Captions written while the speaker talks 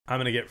I'm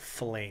going to get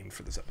flamed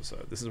for this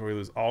episode. This is where we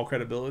lose all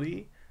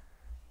credibility.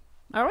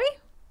 Are we?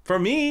 For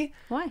me.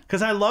 Why?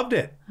 Because I loved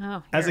it.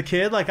 Oh, as a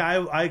kid, like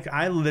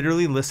I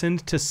literally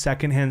listened to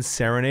Secondhand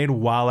Serenade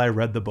while I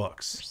read the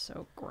books. You're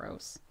so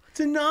gross.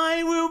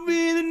 Tonight will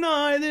be the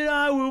night that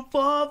I will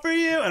fall for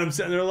you. And I'm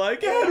sitting there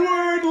like,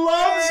 Edward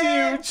loves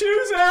you.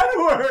 Choose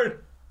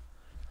Edward.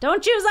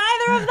 Don't choose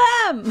either of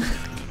them.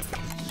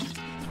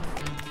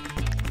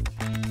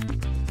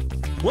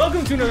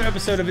 Welcome to another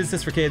episode of Is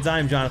This for Kids? I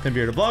am Jonathan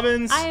Beard of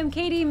Blevins. I am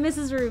Katie,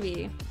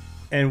 MrsRuvi.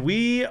 And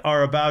we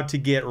are about to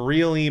get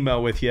real emo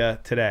with you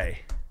today.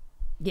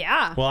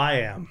 Yeah. Well, I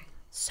am.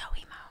 So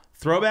emo.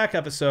 Throwback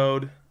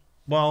episode.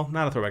 Well,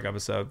 not a throwback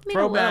episode. I mean,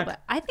 throwback. a little bit.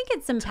 I think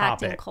it's impacting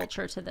topic.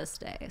 culture to this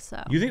day.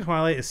 So. You think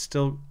Twilight is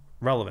still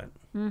relevant?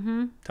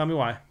 Mm-hmm. Tell me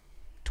why.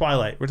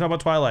 Twilight. We're talking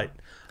about Twilight.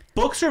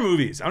 Books or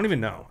movies? I don't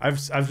even know.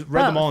 I've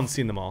read them all and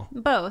seen them all.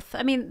 Both.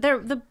 I mean,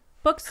 the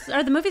books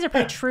or the movies are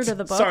pretty true to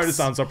the books. Sorry to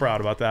sound so proud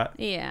about that.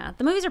 Yeah,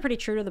 the movies are pretty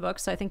true to the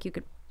books, so I think you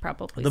could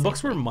probably. The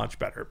books were much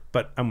better,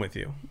 but I'm with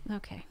you.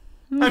 Okay.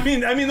 I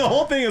mean, the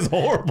whole thing is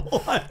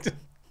horrible. I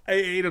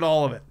hated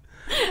all of it.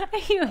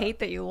 You hate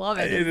that you love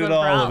it. I hated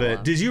all of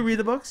it. Did you read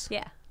the books?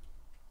 Yeah,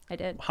 I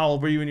did. How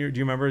old were you? Do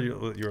you remember? You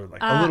were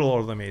like a little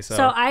older than me.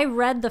 So I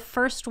read the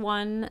first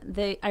one.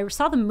 I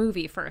saw the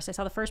movie first. I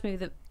saw the first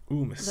movie.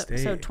 Ooh, mistake.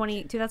 So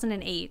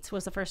 2008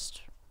 was the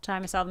first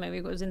time I saw the movie.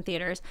 It was in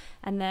theaters,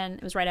 and then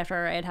it was right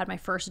after I had my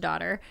first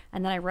daughter,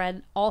 and then I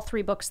read all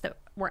 3 books that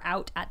were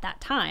out at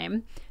that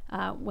time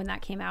when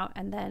that came out,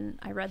 and then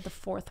I read the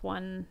 4th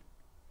one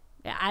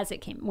as it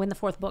came. When the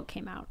 4th book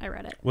came out, I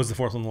read it. Was the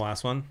 4th one the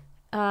last one?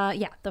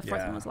 Yeah, the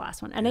 4th one was the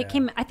last one, and it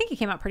came. I think it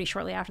came out pretty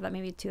shortly after that,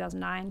 maybe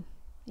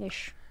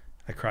 2009-ish.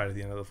 I cried at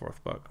the end of the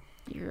 4th book.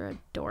 You're a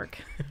dork.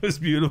 It was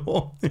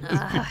beautiful.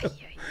 Yeah.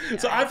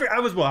 So I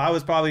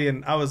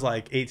was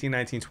like 18,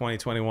 19, 20,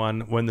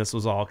 21 when this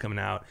was all coming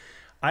out.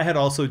 I had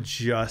also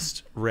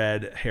just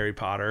read Harry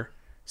Potter.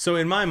 So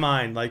in my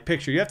mind, like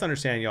picture, you have to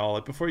understand, y'all,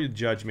 like before you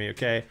judge me,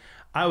 okay?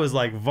 I was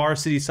like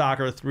varsity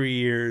soccer 3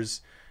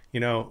 years,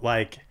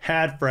 like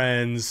had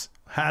friends,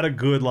 had a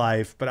good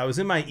life, but I was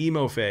in my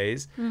emo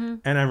phase, and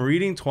I'm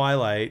reading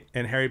Twilight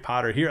and Harry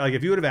Potter here. Like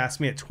if you would have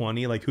asked me at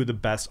 20, like who the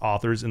best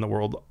authors in the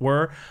world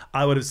were,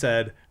 I would have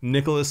said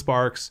Nicholas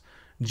Sparks,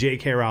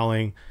 J.K.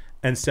 Rowling,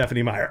 and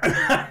Stephanie Meyer.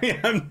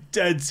 I'm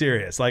dead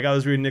serious. Like I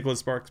was reading Nicholas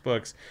Sparks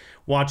books,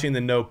 watching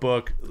The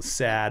Notebook,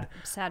 sad.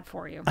 Sad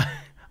for you.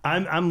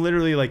 I'm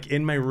literally like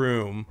in my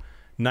room,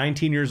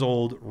 19 years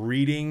old,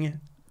 reading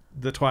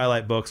the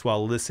Twilight books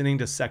while listening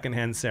to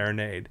Secondhand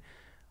Serenade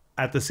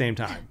at the same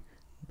time.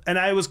 And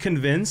I was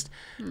convinced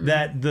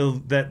that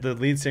the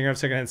lead singer of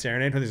Secondhand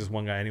Serenade, I think there's just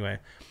one guy anyway,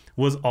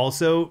 was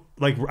also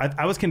like,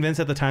 I was convinced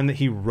at the time that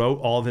he wrote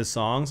all of his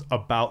songs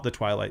about the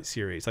Twilight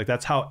series. Like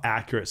that's how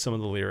accurate some of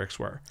the lyrics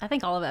were. I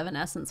think all of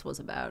Evanescence was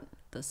about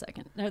the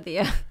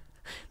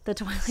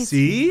Twilight.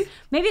 See?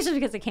 Maybe it's just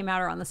because it came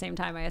out around the same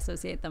time. I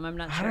associate them. I'm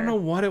not sure. I don't know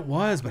what it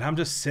was, but I'm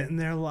just sitting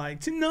there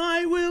like,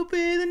 tonight will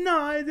be the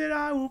night that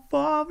I will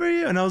fall for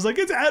you. And I was like,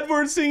 it's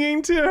Edward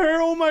singing to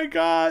her. Oh my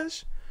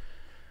gosh.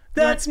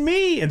 That's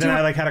me. And then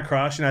I like had a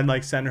crush and I'd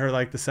like send her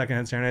like the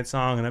Secondhand Serenade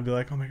song and I'd be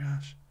like, oh my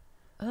gosh.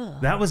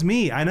 Ugh. That was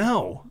me. I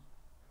know.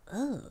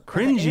 Ugh,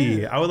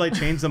 cringy. I would like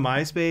change the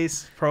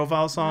MySpace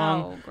profile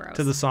song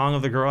to the song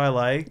of the girl I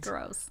liked.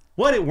 Gross.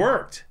 What? It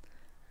worked.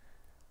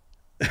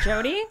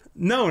 Jody?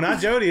 No,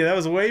 not Jody. That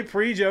was way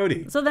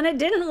pre-Jody. So then it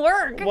didn't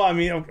work. Well, I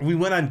mean, we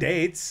went on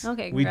dates.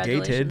 Okay, we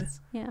dated.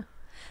 Yeah. Do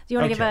you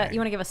want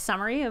to give a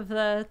summary of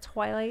the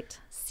Twilight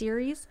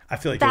series? I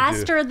feel like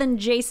faster than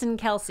Jason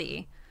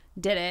Kelsey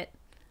did it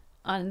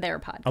on their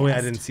podcast. Oh wait, I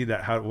didn't see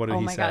that. What did he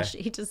say? Oh my gosh,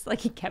 he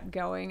kept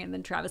going, and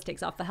then Travis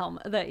takes off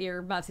the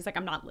earmuffs. He's like,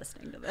 I'm not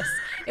listening to this.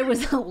 It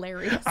was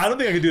hilarious. I don't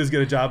think I could do as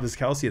good a job as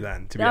Kelsey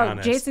then, to be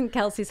honest. Jason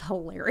Kelsey's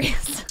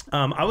hilarious.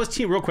 I was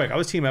team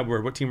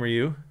Edward. What team were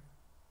you?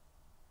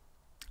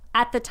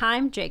 At the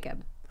time,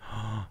 Jacob.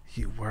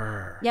 You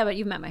were. Yeah, but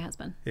you've met my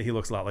husband. Yeah, he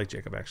looks a lot like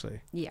Jacob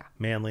actually. Yeah.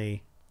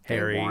 Manly,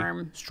 hairy,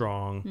 warm,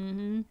 strong.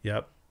 Mm-hmm.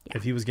 Yep. Yeah.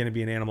 If he was going to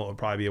be an animal, it would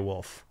probably be a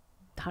wolf.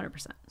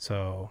 100%.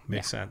 So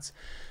makes sense.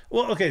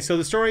 Well, okay. So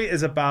the story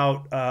is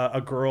about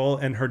a girl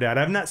and her dad.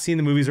 I've not seen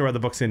the movies or read the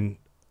books I'm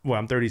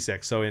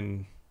 36. So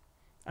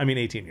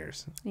 18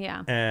 years.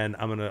 Yeah. And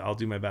I'll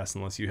do my best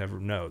unless you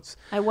have notes.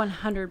 I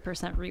 100%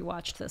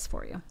 rewatched this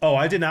for you. Oh,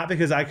 I did not,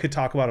 because I could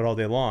talk about it all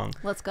day long.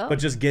 Let's go. But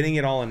just getting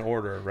it all in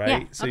order,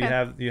 right? Yeah, so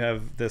okay. you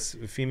have this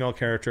female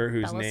character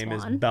whose Bella name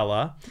Swan. is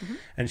Bella,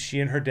 and she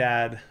and her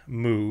dad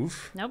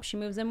move. Nope, she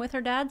moves in with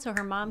her dad so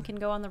her mom can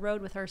go on the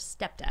road with her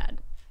stepdad.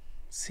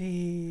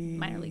 See,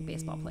 minor league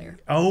baseball player.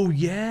 Oh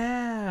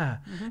yeah.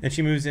 And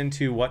she moves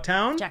into what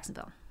town?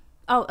 Jacksonville.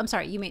 Oh, I'm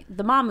sorry. You mean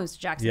the mom moves to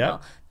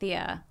Jacksonville?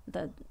 Yep.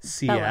 The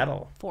Seattle.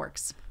 Bella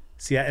Forks.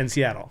 In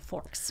Seattle.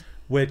 Forks.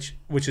 Which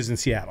is in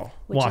Seattle,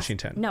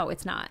 Washington. No,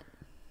 it's not.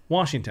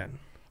 Washington.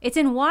 It's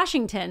in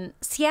Washington.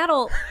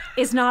 Seattle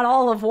is not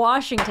all of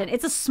Washington.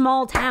 It's a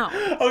small town.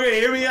 Okay,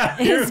 hear me out.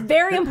 It's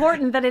very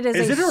important that it is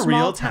Is it a small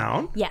real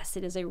town? Yes,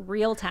 it is a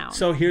real town.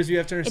 So here's what you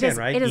have to understand,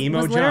 right? It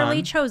Emo was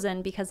literally John.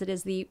 chosen because it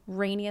is the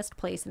rainiest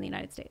place in the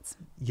United States.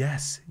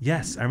 Yes.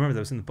 I remember that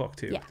was in the book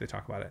too. Yeah. They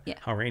talk about it. Yeah.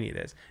 How rainy it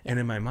is. And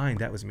in my mind,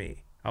 that was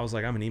me. I was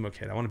like, I'm an emo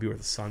kid. I want to be where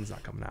the sun's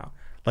not coming out.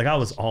 Like I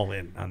was all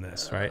in on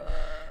this, right?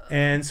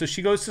 And so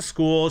she goes to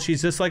school.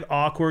 She's this like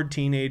awkward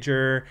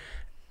teenager.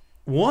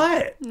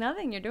 What?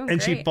 Nothing. You're doing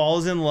And great. she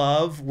falls in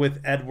love with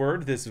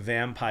Edward, this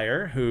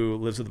vampire who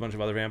lives with a bunch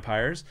of other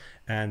vampires,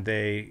 and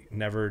they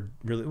never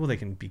really, well, they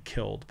can be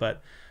killed,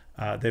 but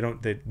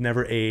they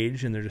never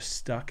age, and they're just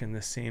stuck in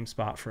the same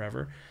spot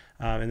forever.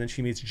 And then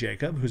she meets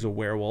Jacob, who's a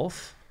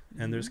werewolf,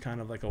 and there's kind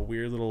of like a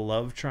weird little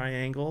love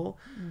triangle.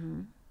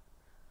 Mm-hmm.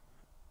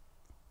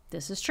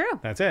 This is true.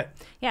 That's it.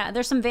 Yeah,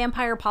 there's some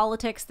vampire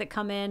politics that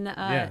come in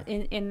Yeah.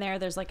 in there.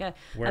 There's like a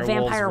Werewolves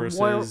vampire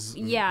versus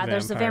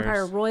there's a vampire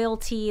vampires.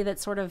 royalty that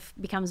sort of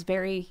becomes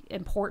very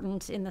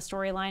important in the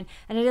storyline.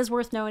 And it is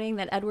worth noting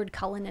that Edward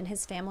Cullen and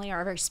his family are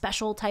a very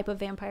special type of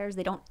vampires.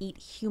 They don't eat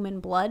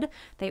human blood.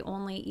 They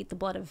only eat the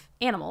blood of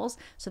animals.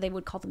 So they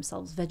would call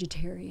themselves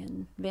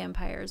vegetarian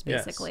vampires,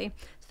 basically.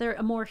 Yes. So they're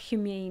a more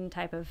humane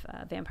type of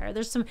vampire.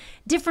 There's some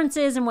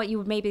differences in what you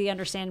would maybe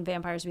understand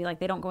vampires to be like.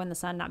 They don't go in the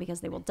sun, not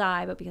because they will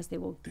die, but because they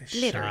will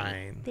glittery.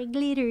 shine. They're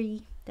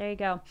glittery. There you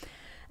go.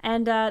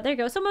 And there you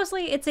go. So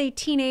mostly it's a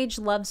teenage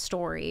love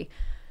story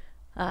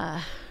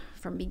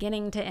from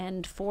beginning to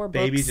end. 4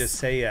 books. Baby, just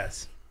say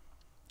yes.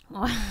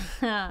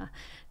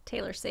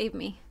 Taylor, save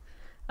me.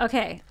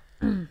 Okay.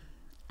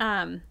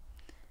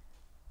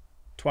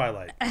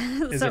 Twilight.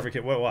 Is it for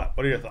kid? What?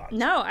 What are your thoughts?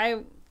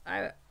 No,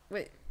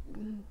 wait.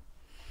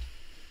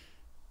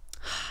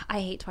 I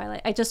hate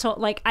Twilight. I just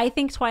don't I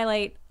think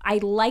Twilight, I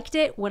liked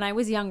it when I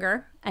was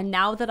younger. And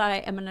now that I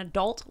am an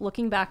adult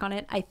looking back on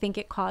it, I think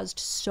it caused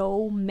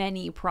so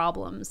many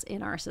problems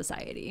in our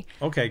society.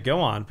 Okay, go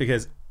on,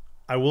 because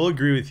I will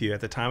agree with you.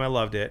 At the time, I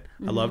loved it.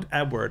 Mm-hmm. I loved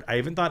Edward. I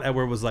even thought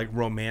Edward was like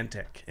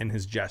romantic in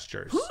his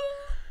gestures.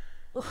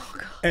 Oh,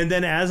 God. And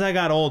then as I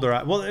got older,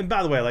 and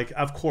by the way, like,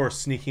 of course,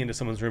 sneaking into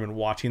someone's room and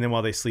watching them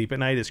while they sleep at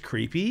night is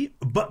creepy.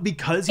 But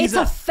because he's It's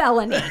a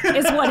felony,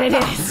 is what it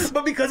is.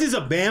 but because he's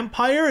a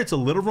vampire, it's a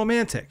little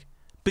romantic.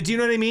 But do you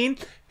know what I mean?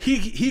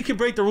 He can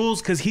break the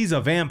rules because he's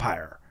a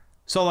vampire.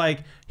 So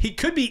like he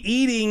could be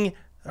eating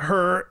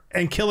her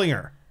and killing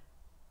her.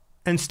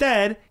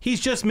 Instead, he's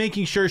just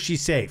making sure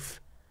she's safe.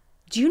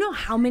 Do you know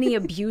how many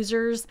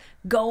abusers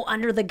go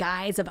under the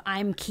guise of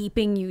I'm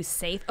keeping you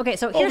safe? Okay,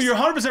 so here's... Oh, you're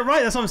 100%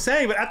 right. That's what I'm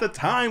saying. But at the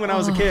time when I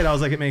was a kid, I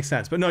was like, it makes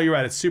sense. But no, you're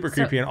right. It's super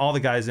creepy, and all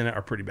the guys in it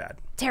are pretty bad.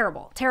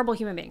 Terrible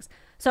human beings.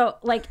 So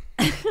like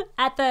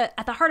at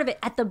the heart of it,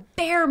 at the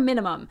bare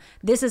minimum,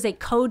 this is a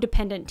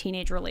codependent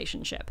teenage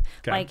relationship.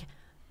 Okay. Like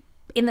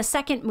in the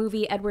second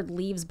movie, Edward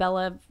leaves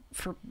Bella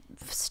for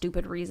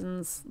stupid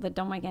reasons that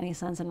don't make any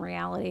sense in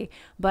reality.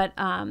 But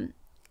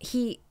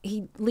he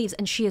leaves,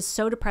 and she is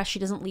so depressed she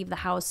doesn't leave the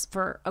house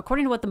for,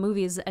 according to what the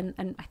movies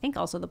and I think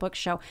also the books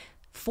show,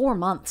 4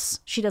 months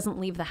she doesn't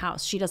leave the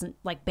house. She doesn't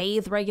like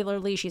bathe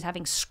regularly. She's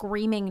having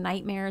screaming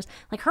nightmares.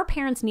 Like her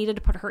parents needed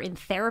to put her in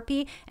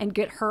therapy and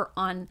get her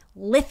on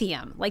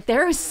lithium. Like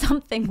there is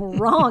something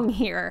wrong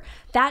here.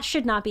 That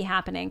should not be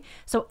happening.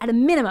 So at a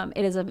minimum,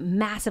 it is a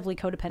massively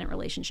codependent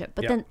relationship.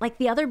 But then like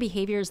the other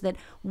behaviors that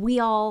we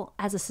all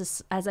as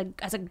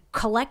a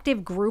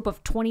collective group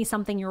of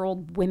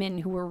 20-something-year-old women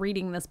who were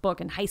reading this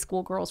book and high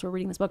school girls who were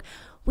reading this book,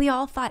 we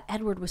all thought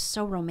Edward was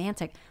so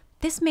romantic.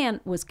 This man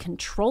was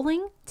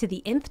controlling to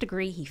the nth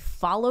degree. He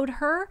followed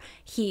her.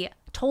 He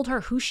told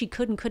her who she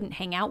could and couldn't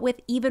hang out with,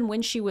 even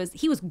when he was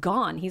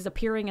gone. He's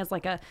appearing as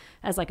like a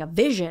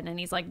vision, and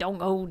he's like, don't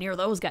go near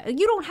those guys.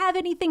 You don't have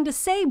anything to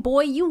say,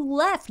 boy. You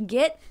left.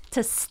 Get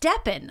to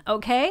stepping,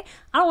 okay?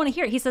 I don't want to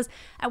hear it. He says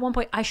at one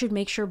point, I should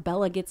make sure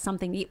Bella gets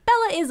something to eat.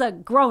 Bella is a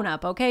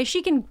grown-up, okay?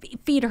 She can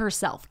feed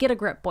herself. Get a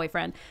grip,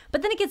 boyfriend.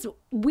 But then it gets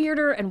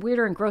weirder and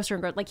weirder and grosser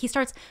and grosser. Like he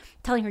starts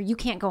telling her, you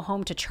can't go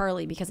home to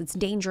Charlie because it's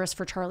dangerous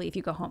for Charlie if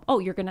you go home. Oh,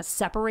 you're going to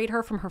separate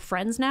her from her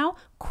friends now?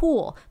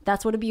 Cool.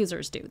 That's what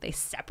abusers do. They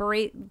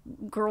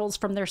separate girls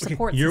from their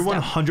support You're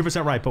system.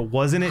 100% right, but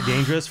wasn't it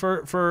dangerous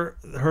for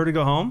her to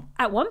go home?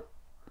 At one,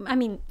 I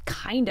mean,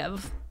 kind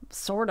of,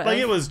 sort of. Like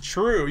it was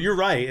true. You're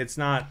right. It's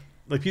not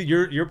like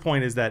your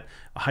point is that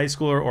a high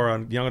schooler or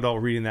a young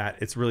adult reading that,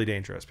 it's really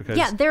dangerous because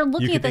they're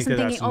looking at this and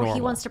thinking, that's oh, he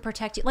normal. wants to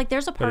protect you. Like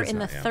there's a part it's in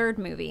not, the yeah. third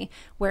movie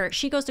where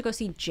she goes to go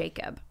see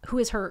Jacob, who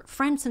is her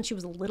friend since she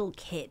was a little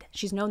kid.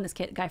 She's known this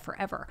guy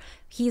forever.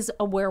 He's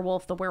a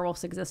werewolf. The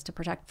werewolves exist to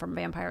protect from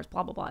vampires,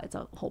 blah, blah, blah. It's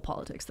a whole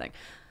politics thing.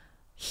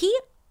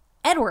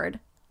 Edward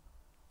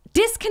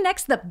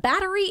disconnects the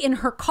battery in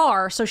her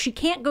car so she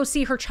can't go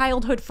see her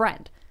childhood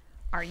friend.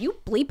 Are you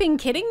bleeping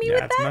kidding me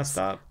with that? It's messed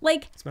up.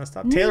 Like, It's messed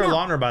up. Taylor no.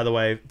 Lautner, by the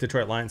way,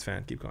 Detroit Lions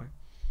fan. Keep going.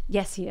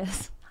 Yes, he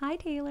is. Hi,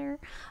 Taylor.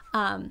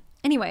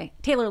 Anyway,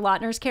 Taylor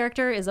Lautner's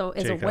character is a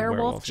Jacob,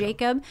 werewolf, yeah.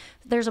 Jacob.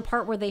 There's a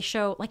part where they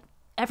show, like,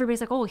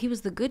 everybody's like, oh, he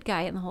was the good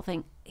guy in the whole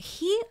thing.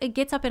 He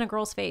gets up in a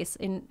girl's face,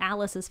 in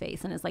Alice's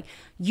face, and is like,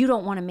 you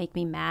don't want to make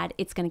me mad.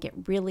 It's going to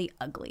get really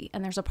ugly.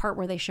 And there's a part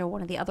where they show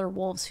one of the other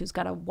wolves who's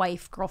got a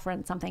wife,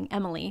 girlfriend, something,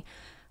 Emily,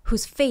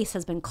 whose face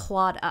has been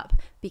clawed up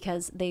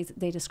because they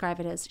describe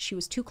it as she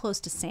was too close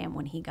to Sam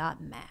when he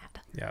got mad.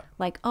 Yeah.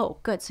 Like, oh,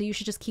 good. So you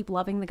should just keep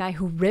loving the guy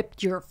who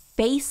ripped your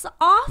face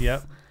off?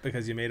 Yep.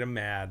 Because you made him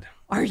mad.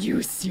 Are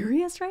you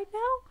serious right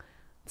now?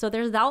 So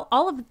there's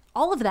all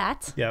of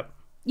that. Yep.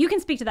 You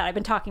can speak to that. I've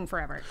been talking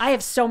forever. I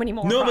have so many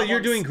more No, problems. but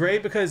you're doing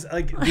great because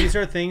like these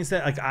are things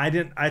that like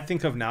I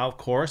think of now, of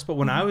course, but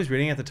when I was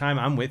reading at the time,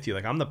 I'm with you.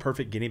 Like I'm the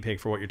perfect guinea pig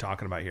for what you're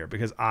talking about here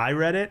because I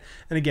read it.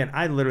 And again,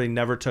 I literally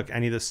never took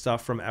any of this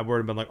stuff from Edward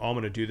and been like, oh, I'm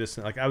going to do this.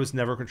 And like I was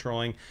never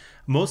controlling,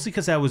 mostly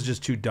because I was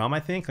just too dumb, I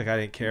think. Like I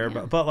didn't care.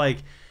 Yeah. But like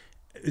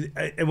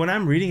when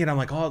I'm reading it, I'm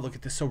like, oh, look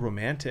at this, so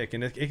romantic.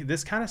 And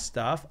this kind of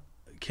stuff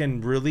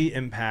can really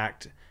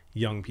impact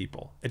young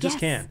people. It just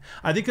can.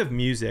 I think of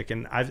music,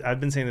 and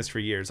I've been saying this for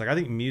years. Like I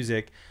think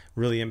music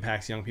really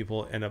impacts young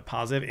people in a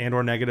positive and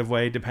or negative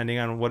way, depending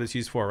on what it's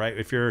used for, right?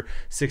 If you're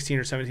 16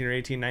 or 17 or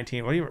 18,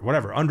 19,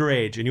 whatever,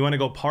 underage, and you want to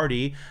go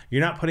party,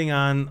 you're not putting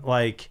on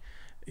like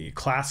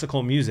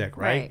classical music,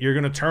 right? You're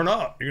going to turn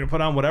up. You're going to put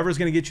on whatever's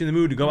going to get you in the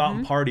mood to go out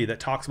and party, that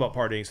talks about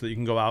partying, so that you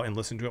can go out and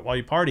listen to it while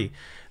you party.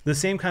 The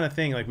same kind of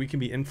thing, like we can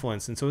be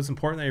influenced. And so it's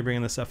important that you're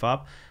bringing this stuff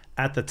up.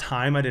 At the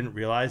time, I didn't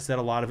realize that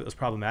a lot of it was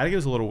problematic. It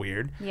was a little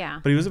weird. Yeah.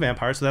 But he was a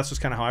vampire, so that's just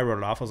kind of how I wrote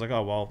it off. I was like,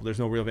 oh, well, there's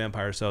no real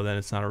vampire, so then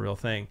it's not a real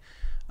thing.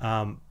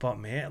 But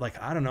man,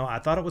 like, I don't know. I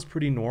thought it was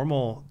pretty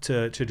normal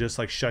to just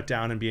like shut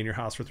down and be in your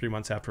house for 3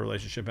 months after a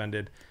relationship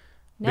ended.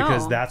 No.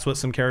 Because that's what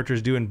some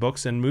characters do in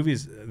books and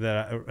movies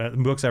that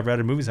books I've read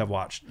and movies I've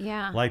watched.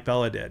 Yeah. Like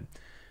Bella did.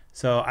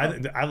 So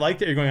I like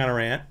that you're going on a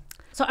rant.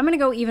 So I'm going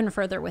to go even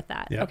further with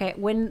that. Yep. Okay.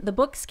 When the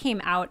books came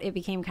out, it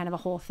became kind of a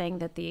whole thing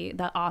that the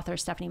author,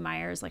 Stephanie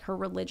Meyers, like her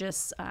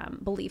religious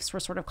beliefs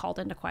were sort of called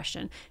into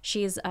question.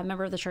 She's a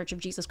member of the Church of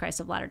Jesus Christ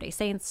of Latter-day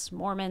Saints,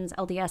 Mormons,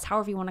 LDS,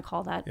 however you want to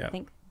call that. Yep. I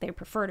think they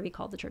prefer to be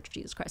called the Church of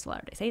Jesus Christ of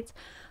Latter-day Saints.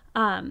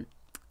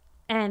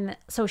 And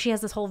so she has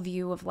this whole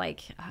view of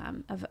like,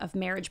 of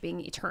marriage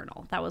being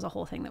eternal. That was a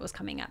whole thing that was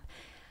coming up.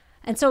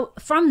 And so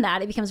from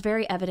that, it becomes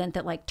very evident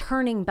that like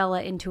turning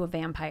Bella into a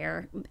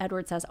vampire,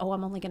 Edward says, oh,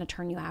 I'm only going to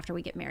turn you after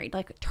we get married.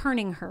 Like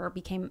turning her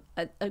became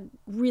a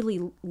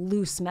really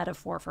loose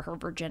metaphor for her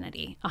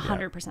virginity,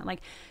 100%. Yeah.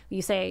 Like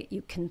you say,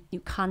 you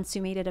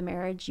consummated a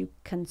marriage, you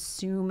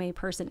consume a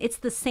person. It's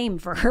the same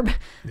verb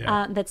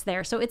that's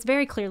there. So it's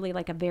very clearly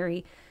like a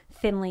very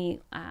thinly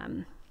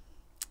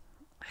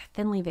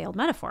veiled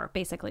metaphor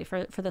basically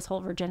for this whole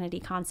virginity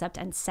concept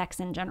and sex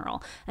in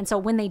general. And so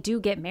when they do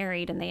get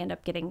married and they end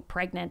up getting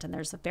pregnant, and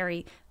there's a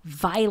very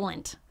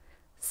violent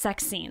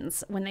sex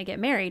scenes when they get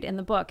married in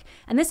the book.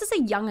 And this is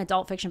a young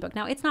adult fiction book.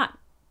 Now it's not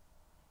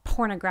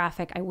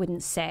pornographic, I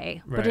wouldn't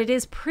say, but it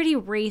is pretty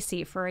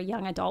racy for a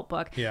young adult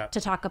book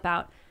to talk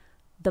about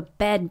the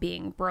bed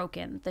being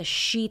broken, the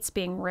sheets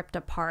being ripped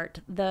apart,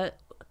 the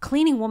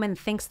cleaning woman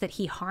thinks that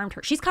he harmed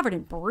her. She's covered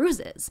in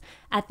bruises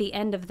at the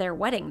end of their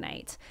wedding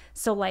night.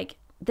 So like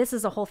this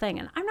is a whole thing.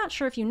 And I'm not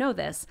sure if you know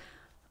this,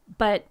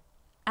 but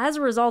as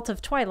a result of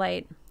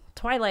Twilight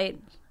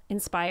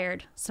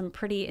inspired some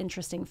pretty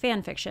interesting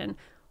fan fiction,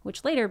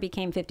 which later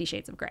became 50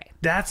 Shades of Grey.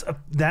 That's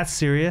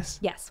serious?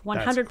 Yes,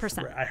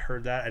 100%. I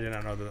heard that. I did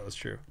not know that was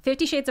true.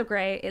 50 Shades of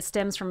Grey, it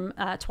stems from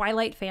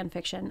Twilight fan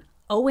fiction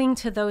owing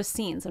to those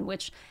scenes in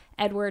which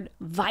Edward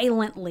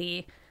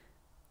violently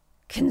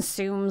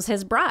consumes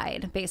his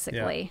bride,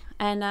 basically.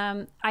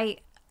 And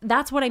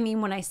that's what I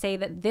mean when I say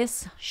that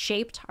this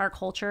shaped our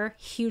culture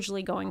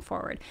hugely going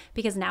forward,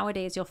 because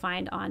nowadays you'll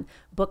find on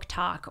Book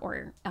Talk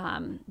or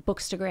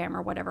Bookstagram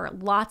or whatever,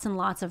 lots and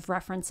lots of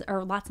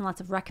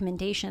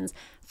recommendations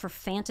for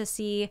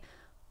fantasy,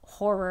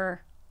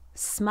 horror,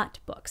 smut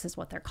books is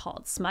what they're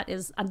called. Smut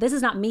is, this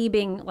is not me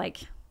being like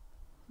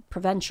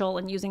provincial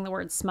and using the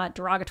word smut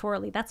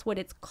derogatorily. That's what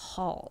it's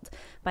called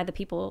by the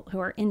people who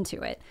are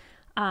into it.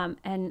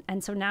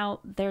 And so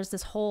now there's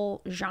this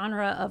whole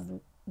genre of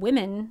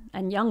women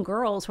and young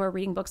girls who are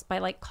reading books by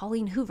like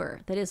Colleen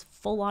Hoover that is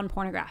full on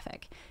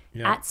pornographic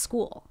at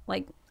school.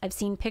 Like I've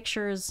seen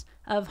pictures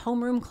of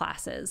homeroom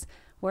classes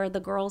where the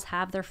girls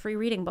have their free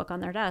reading book on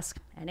their desk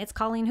and it's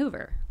Colleen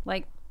Hoover.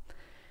 Like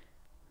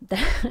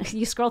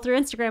you scroll through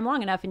Instagram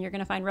long enough and you're going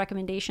to find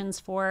recommendations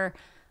for,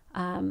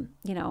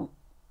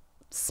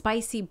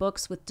 spicy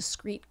books with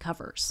discreet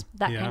covers,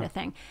 that kind of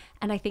thing.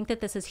 And I think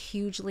that this has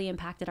hugely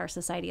impacted our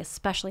society,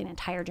 especially an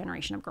entire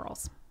generation of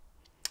girls.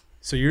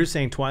 So you're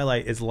saying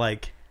Twilight is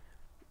like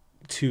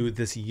to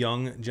this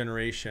young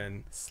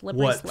generation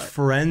what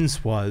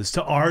Friends was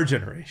to our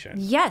generation.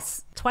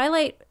 Yes.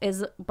 Twilight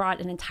has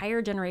brought an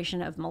entire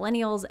generation of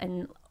millennials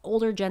and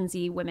older Gen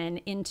Z women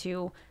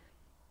into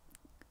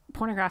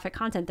pornographic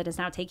content that is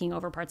now taking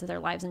over parts of their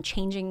lives and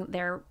changing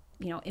their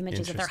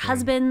images of their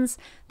husbands,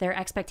 their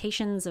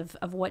expectations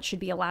of what should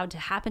be allowed to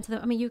happen to them.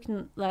 I mean, you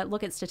can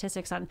look at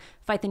statistics on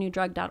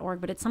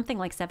fightthenewdrug.org, but it's something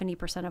like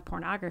 70% of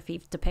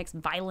pornography depicts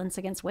violence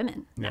against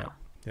women now.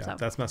 Yeah, So.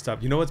 that's messed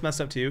up. You know what's messed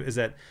up too is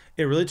that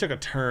it really took a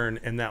turn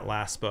in that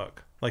last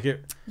book. Like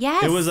it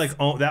was like,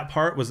 oh, that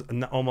part was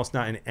almost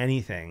not in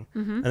anything.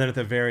 And then at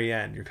the very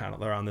end, you're kind of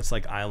they're on this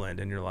like island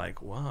and you're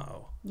like,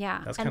 whoa.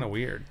 Yeah. That's kind of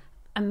weird.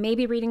 I'm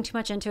maybe reading too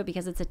much into it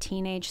because it's a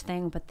teenage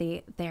thing, but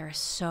they're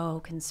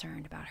so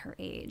concerned about her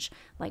age.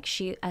 Like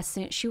as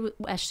soon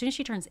as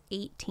she turns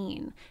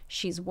 18,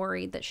 she's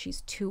worried that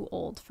she's too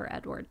old for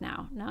Edward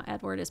now. Now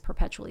Edward is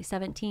perpetually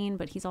 17,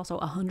 but he's also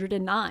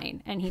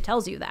 109, and he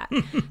tells you that.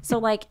 So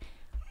like,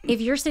 if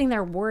you're sitting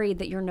there worried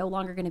that you're no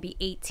longer going to be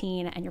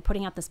 18 and you're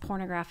putting out this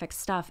pornographic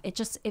stuff,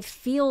 it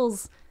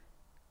feels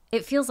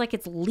like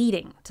it's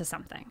leading to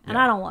something, and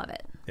I don't love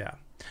it. Yeah.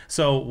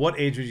 So what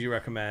age would you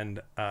recommend,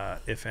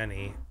 if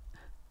anyone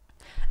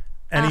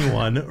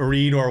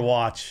read or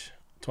watch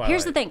Twilight?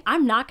 Here's the thing.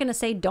 I'm not going to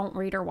say don't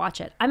read or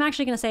watch it. I'm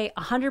actually going to say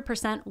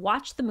 100%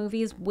 watch the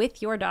movies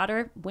with your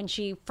daughter when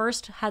she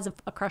first has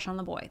a crush on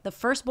the boy. The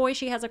first boy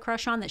she has a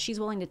crush on that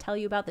she's willing to tell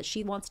you about, that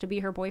she wants to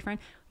be her boyfriend.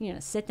 You're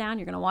going to sit down,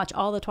 you're going to watch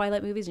all the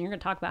Twilight movies, and you're going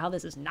to talk about how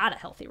this is not a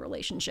healthy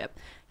relationship.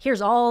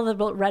 Here's all the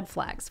red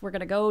flags. We're going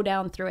to go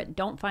down through it.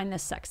 Don't find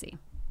this sexy.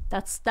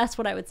 That's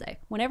what I would say.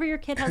 Whenever your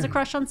kid has a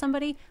crush on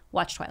somebody,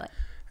 watch Twilight.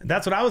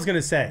 That's what I was going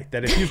to say.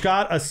 That if you've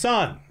got a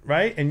son,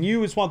 right, and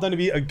you just want them to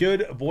be a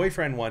good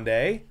boyfriend one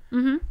day,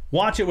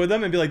 watch it with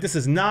them and be like, this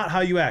is not how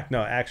you act.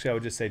 No, actually, I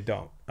would just say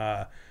don't.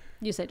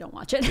 You say don't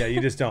watch it. Yeah,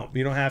 you just don't.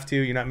 You don't have to.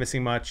 You're not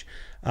missing much.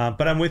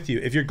 But I'm with you.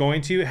 If you're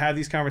going to have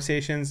these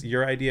conversations,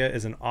 your idea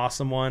is an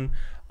awesome one.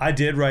 I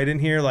did write in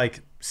here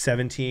like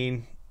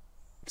 17,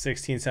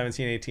 16,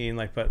 17, 18,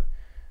 like, but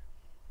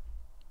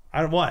I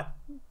don't what?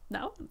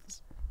 No,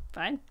 it's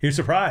fine. You're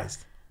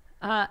surprised.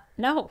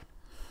 No.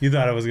 You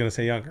thought I was going to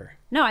say younger.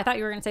 No, I thought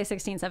you were going to say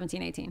 16,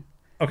 17, 18.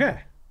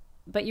 Okay.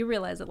 But you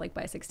realize that like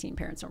by 16,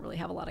 parents don't really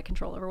have a lot of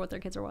control over what their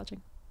kids are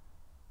watching.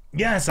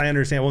 Yes, I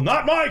understand. Well,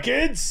 not my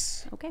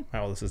kids. Okay. Oh,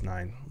 well, this is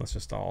 9. Let's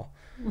just all.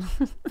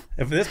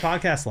 If this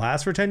podcast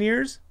lasts for 10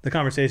 years, the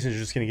conversations are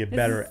just going to get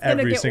better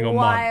every single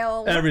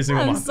month. Every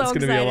single month. So it's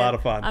going to be a lot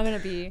of fun. I'm going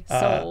to be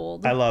so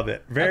old. I love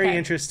it. Very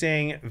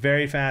interesting,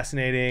 very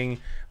fascinating.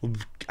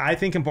 I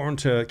think important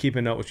to keep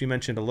a note, which you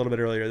mentioned a little bit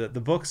earlier, that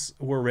the books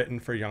were written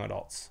for young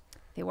adults.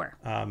 They were.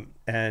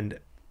 And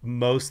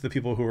most of the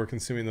people who were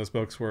consuming those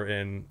books were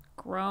in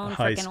grown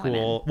high freaking school.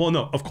 women. Well,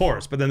 no, of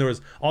course. But then there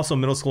was also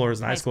middle schoolers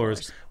and high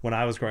schoolers when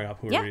I was growing up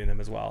who were reading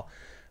them as well.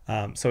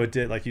 So it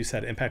did, like you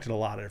said, impacted a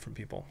lot of different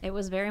people. It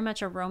was very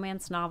much a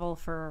romance novel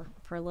for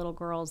little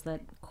girls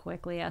that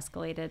quickly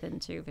escalated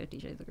into 50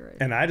 Shades of Grey.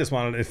 And I just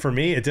wanted it for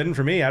me. It didn't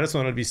for me. I just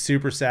wanted to be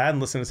super sad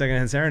and listen to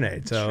Secondhand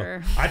Serenade. So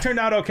I turned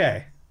out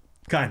okay.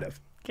 Kind of.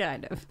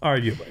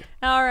 Arguably.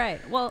 All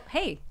right. Well,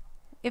 hey.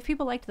 If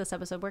people liked this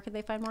episode, where could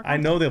they find more content?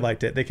 I know they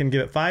liked it. They can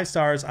give it 5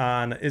 stars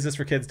on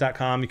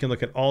isthisforkids.com. You can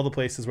look at all the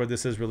places where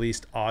this is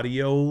released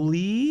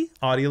audiologically.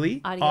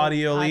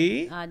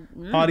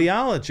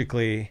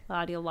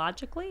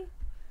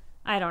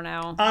 I don't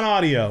know. On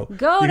audio.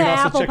 Go to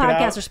Apple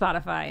Podcasts or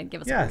Spotify and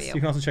give us a review. Yes, you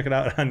can also check it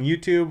out on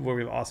YouTube where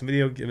we have an awesome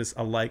video. Give us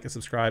a like, a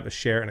subscribe, a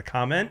share, and a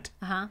comment.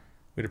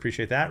 We'd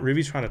appreciate that.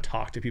 Ruby's trying to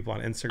talk to people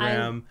on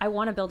Instagram. I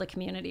want to build a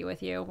community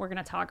with you. We're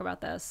going to talk about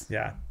this.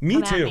 Yeah.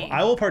 Me too.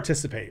 I will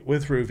participate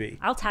with Ruby.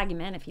 I'll tag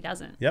him in if he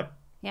doesn't. Yep.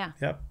 Yeah.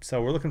 Yep.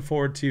 So we're looking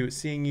forward to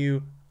seeing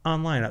you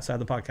online outside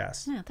the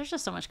podcast. Yeah, there's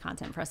just so much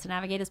content for us to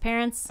navigate as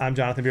parents. I'm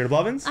Jonathan Beard of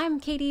Blevins. I'm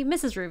Katie,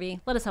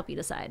 MrsRuvi. Let us help you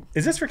decide.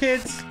 Is this for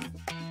kids?